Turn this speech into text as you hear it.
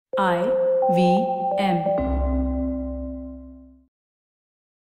IVM.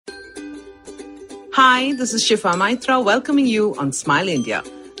 Hi, this is Shifa Maitra welcoming you on Smile India,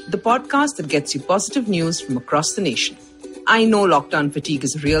 the podcast that gets you positive news from across the nation. I know lockdown fatigue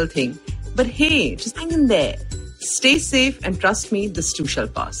is a real thing, but hey, just hang in there. Stay safe and trust me, this too shall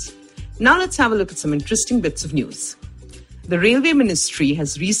pass. Now let's have a look at some interesting bits of news. The Railway Ministry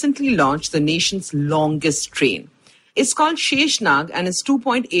has recently launched the nation's longest train. It's called Sheshnag and is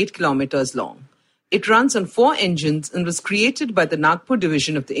 2.8 kilometers long. It runs on 4 engines and was created by the Nagpur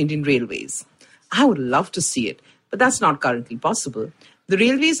division of the Indian Railways. I would love to see it, but that's not currently possible. The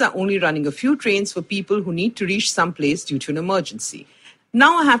railways are only running a few trains for people who need to reach some place due to an emergency.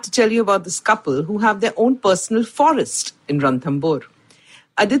 Now I have to tell you about this couple who have their own personal forest in Ranthambore.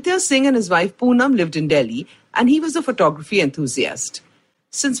 Aditya Singh and his wife Poonam lived in Delhi, and he was a photography enthusiast.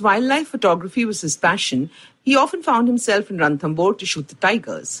 Since wildlife photography was his passion, he often found himself in Ranthambore to shoot the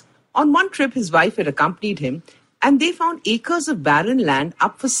tigers. On one trip, his wife had accompanied him, and they found acres of barren land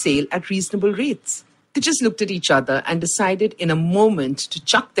up for sale at reasonable rates. They just looked at each other and decided in a moment to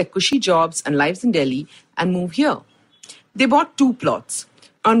chuck their cushy jobs and lives in Delhi and move here. They bought 2 plots.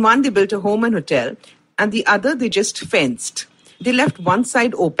 On one, they built a home and hotel, and the other, they just fenced. They left one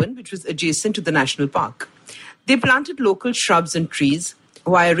side open, which was adjacent to the national park. They planted local shrubs and trees.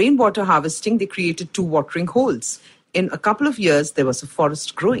 Via rainwater harvesting, they created 2 watering holes. In a couple of years, there was a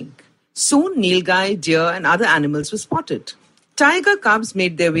forest growing. Soon, nilgai, deer, and other animals were spotted. Tiger cubs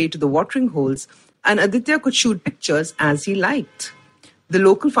made their way to the watering holes, and Aditya could shoot pictures as he liked. The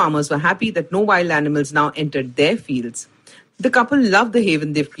local farmers were happy that no wild animals now entered their fields. The couple loved the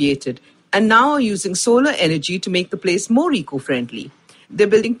haven they've created, and now are using solar energy to make the place more eco-friendly. They're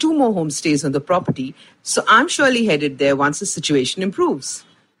building 2 more homestays on the property, so I'm surely headed there once the situation improves.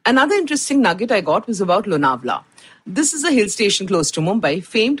 Another interesting nugget I got was about Lonavala. This is a hill station close to Mumbai,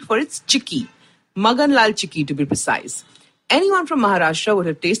 famed for its chikki, Magan Lal chikki to be precise. Anyone from Maharashtra would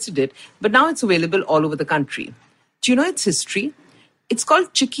have tasted it, but now it's available all over the country. Do you know its history? It's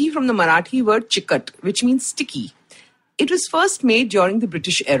called chikki from the Marathi word chikat, which means sticky. It was first made during the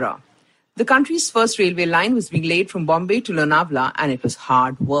British era. The country's first railway line was being laid from Bombay to Lonavala, and it was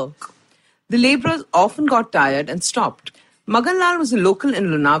hard work. The labourers often got tired and stopped. Magan Lal was a local in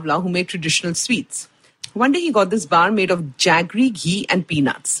Lonavala who made traditional sweets. One day he got this bar made of jaggery, ghee and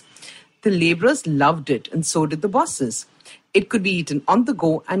peanuts. The labourers loved it, and so did the bosses. It could be eaten on the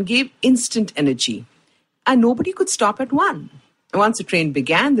go and gave instant energy. And nobody could stop at one. Once the train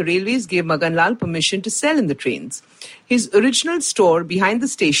began, the railways gave Magan Lal permission to sell in the trains. His original store behind the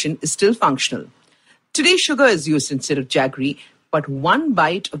station is still functional. Today, sugar is used instead of jaggery, but one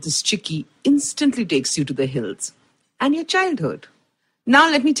bite of this chikki instantly takes you to the hills and your childhood. Now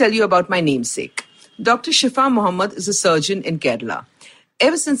let me tell you about my namesake. Dr. Shifa Mohammed is a surgeon in Kerala.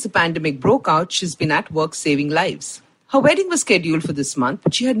 Ever since the pandemic broke out, she's been at work saving lives. Her wedding was scheduled for this month,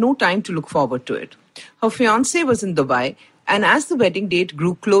 but she had no time to look forward to it. Her fiancé was in Dubai, and as the wedding date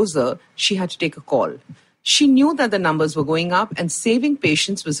grew closer, she had to take a call. She knew that the numbers were going up and saving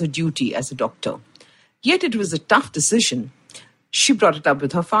patients was her duty as a doctor. Yet it was a tough decision. She brought it up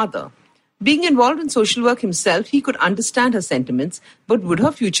with her father. Being involved in social work himself, he could understand her sentiments, but would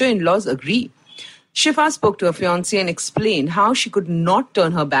her future in-laws agree? Shifa spoke to her fiancé and explained how she could not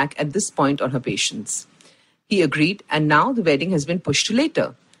turn her back at this point on her patients. He agreed, and now the wedding has been pushed to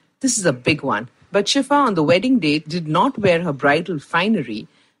later. This is a big one. But Shifa on the wedding date did not wear her bridal finery.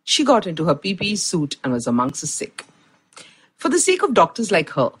 She got into her PPE suit and was amongst the sick. For the sake of doctors like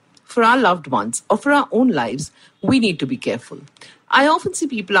her, for our loved ones, or for our own lives, we need to be careful. I often see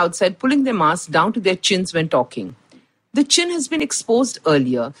people outside pulling their masks down to their chins when talking. The chin has been exposed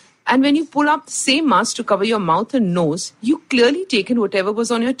earlier, and when you pull up the same mask to cover your mouth and nose, you clearly taken whatever was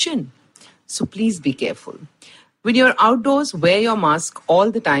on your chin. So please be careful. When you're outdoors, wear your mask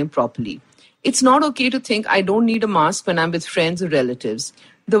all the time properly. It's not okay to think I don't need a mask when I'm with friends or relatives.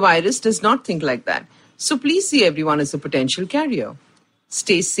 The virus does not think like that. So please see everyone as a potential carrier.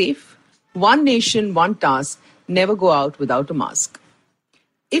 Stay safe. One nation, one task. Never go out without a mask.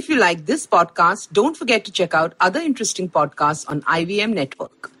 If you like this podcast, don't forget to check out other interesting podcasts on IVM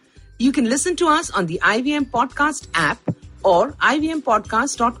Network. You can listen to us on the IVM Podcast app or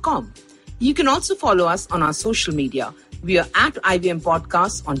ivmpodcast.com. You can also follow us on our social media. We are at IVM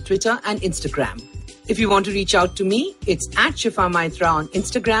Podcasts on Twitter and Instagram. If you want to reach out to me, it's at Shifa Maitra on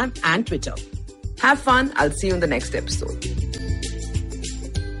Instagram and Twitter. Have fun. I'll see you in the next episode.